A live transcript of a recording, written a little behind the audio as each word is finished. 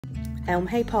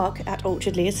Elmhay Park at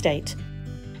Orchardley Estate.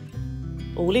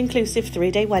 All-inclusive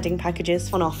 3-day wedding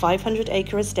packages on our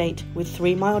 500-acre estate with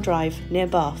 3-mile drive near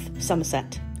Bath,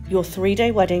 Somerset. Your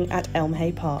 3-day wedding at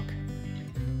Elmhay Park.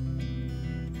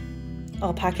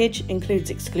 Our package includes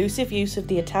exclusive use of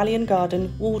the Italian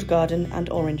garden, walled garden and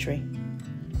orangery.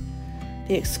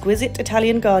 The exquisite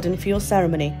Italian garden for your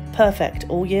ceremony, perfect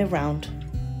all year round.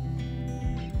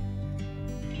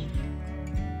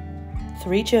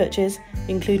 3 churches,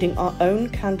 including our own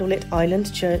candlelit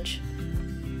island church.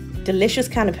 Delicious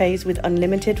canapes with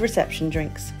unlimited reception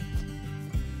drinks.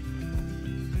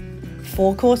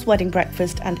 4-course wedding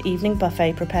breakfast and evening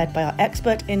buffet prepared by our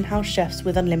expert in-house chefs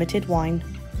with unlimited wine.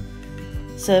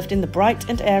 Served in the bright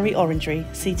and airy orangery,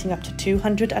 seating up to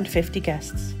 250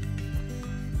 guests.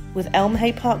 With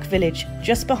Elmhay Park Village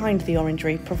just behind the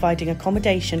orangery providing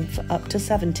accommodation for up to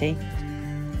 70.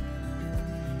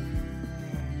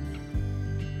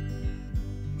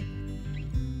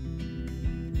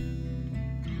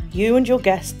 You and your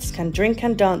guests can drink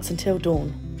and dance until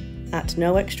dawn, at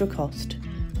no extra cost.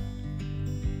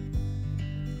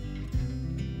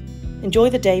 Enjoy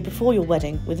the day before your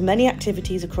wedding with many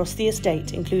activities across the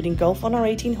estate, including golf on our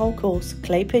 18-hole course,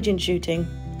 clay pigeon shooting,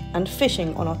 and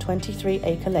fishing on our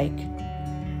 23-acre lake.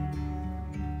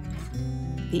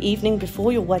 The evening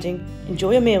before your wedding,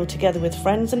 enjoy a meal together with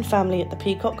friends and family at the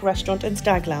Peacock Restaurant and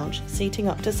Stag Lounge, seating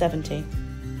up to 70.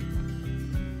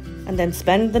 And then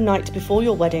spend the night before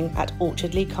your wedding at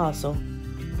Orchardley Castle,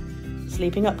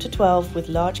 sleeping up to 12 with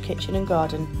large kitchen and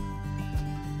garden.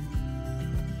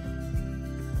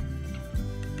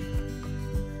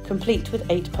 Complete with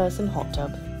 8-person hot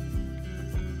tub.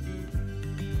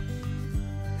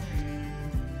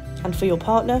 And for your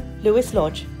partner, Lewis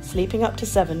Lodge, sleeping up to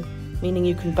 7, meaning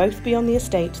you can both be on the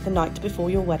estate the night before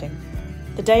your wedding.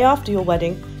 The day after your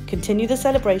wedding, continue the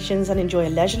celebrations and enjoy a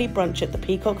leisurely brunch at the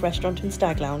Peacock Restaurant and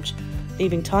Stag Lounge,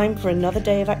 leaving time for another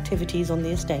day of activities on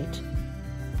the estate.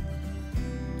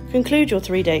 Conclude your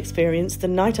 3-day experience the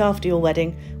night after your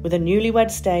wedding with a newlywed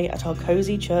stay at our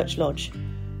cosy church lodge,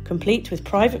 complete with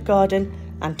private garden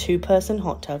and 2-person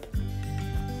hot tub.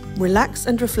 Relax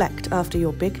and reflect after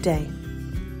your big day.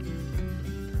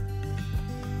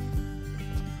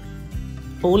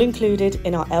 All included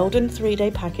in our Eldon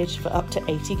 3-day package for up to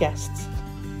 80 guests.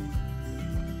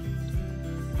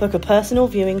 Book a personal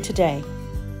viewing today.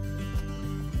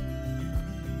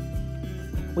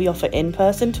 We offer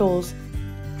in-person tours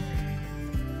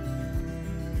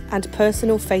and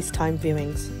personal FaceTime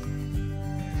viewings.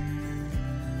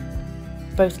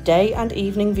 Both day and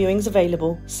evening viewings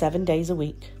available 7 days a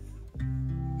week.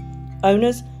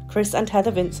 Owners, Chris and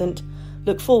Heather Vincent,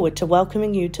 look forward to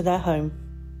welcoming you to their home.